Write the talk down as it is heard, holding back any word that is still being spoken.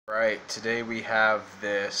Right, today we have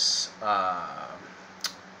this Arushifu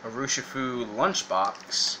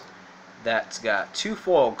Lunchbox that's got 2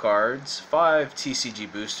 foil cards, 5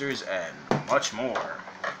 TCG boosters, and much more.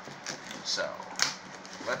 So,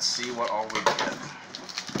 let's see what all we get.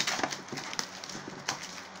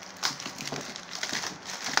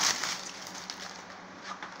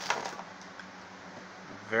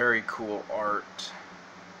 Very cool art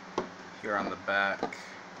here on the back,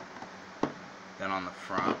 then on the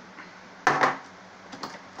front.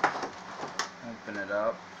 Open it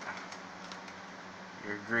up.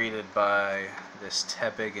 You're greeted by this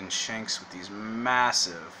Tepig and Shanks with these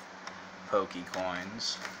massive Pokey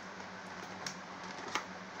coins.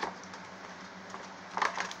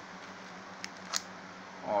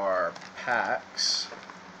 Our packs.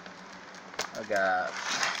 I got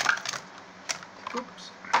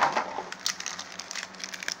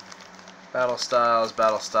Battle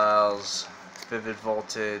Styles, Vivid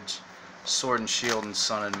Voltage, Sword and Shield, and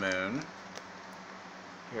Sun and Moon.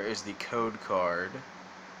 Here is the code card.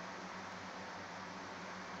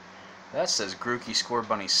 That says Grookey Score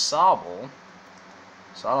Bunny Sobble,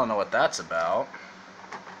 so I don't know what that's about.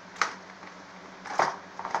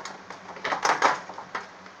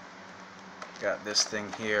 Got this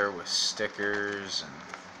thing here with stickers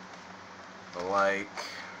and the like.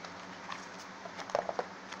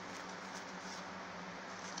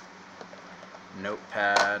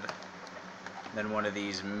 Notepad. Then one of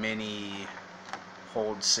these mini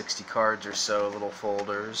hold 60 cards or so little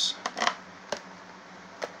folders.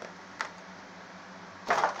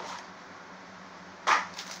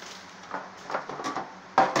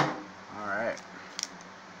 Alright,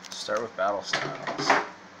 start with Battle Styles.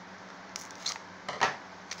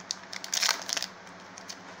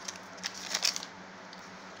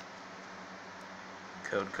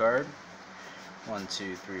 Code card. 1,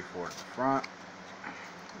 2, 3, 4 to the front.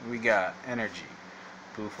 We got Energy,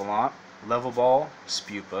 Bouffalant, Level Ball,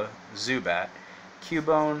 Spupa, Zubat,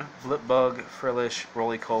 Cubone, Blipbug, Frillish,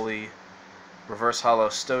 Roly-Coly, Reverse Hollow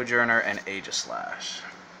Stojourner, and Aegislash.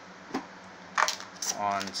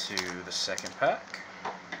 On to the second pack.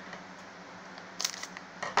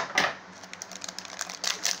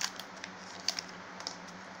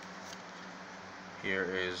 Here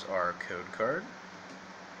is our code card.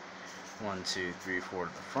 1, 2, 3, 4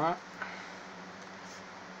 to the front.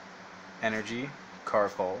 Energy,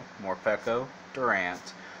 Carkol, Morpeko,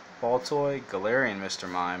 Durant, Baltoy, Galarian Mr.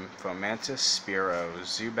 Mime, Fomantis, Spearow,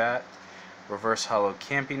 Zubat, Reverse Hollow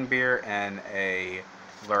Camping Beer, and a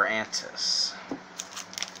Lurantis.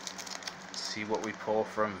 Let's see what we pull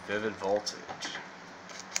from Vivid Voltage.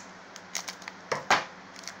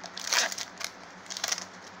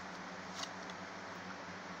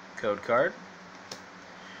 Code card.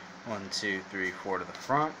 1, 2, 3, 4 to the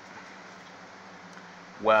front.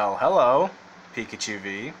 Well, hello, Pikachu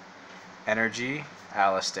V, Energy,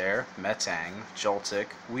 Alistair, Metang,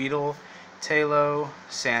 Joltik, Weedle, Talo,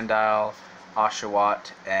 Sandile,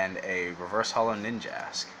 Oshawott, and a Reverse Hollow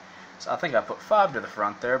Ninjask. So I think I put 5 to the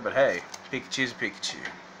front there, but hey, Pikachu's a Pikachu.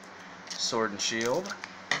 Sword and Shield.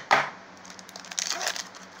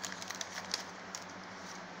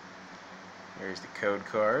 Here's the code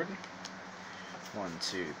card. 1,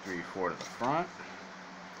 2, 3, 4 to the front.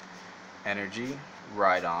 Energy,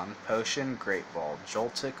 Rhydon, Potion, Great Ball,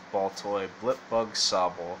 Joltik, Baltoy, Blipbug,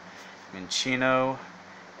 Sobble, Minccino,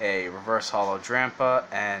 a Reverse Hollow Drampa,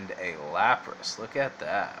 and a Lapras. Look at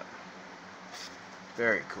that.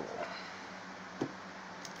 Very cool.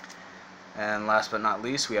 And last but not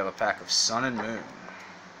least, we have a pack of Sun and Moon.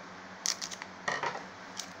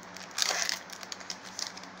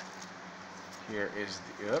 Here is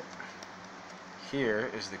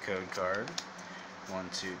the code card. 1,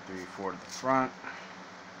 2, 3, 4 to the front.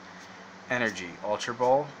 Energy, Ultra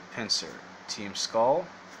Ball, Pinsir, Team Skull,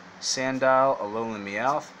 Sandile, Alolan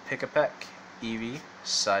Meowth, Pick-a-Peck, Eevee,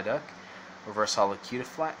 Psyduck, Reverse Hollow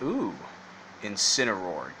Cutiefly, ooh,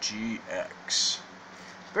 Incineroar GX.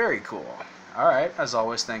 Very cool. Alright, as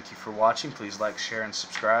always, thank you for watching. Please like, share, and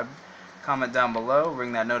subscribe. Comment down below,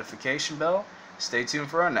 ring that notification bell. Stay tuned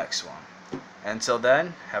for our next one. Until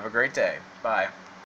then, have a great day. Bye.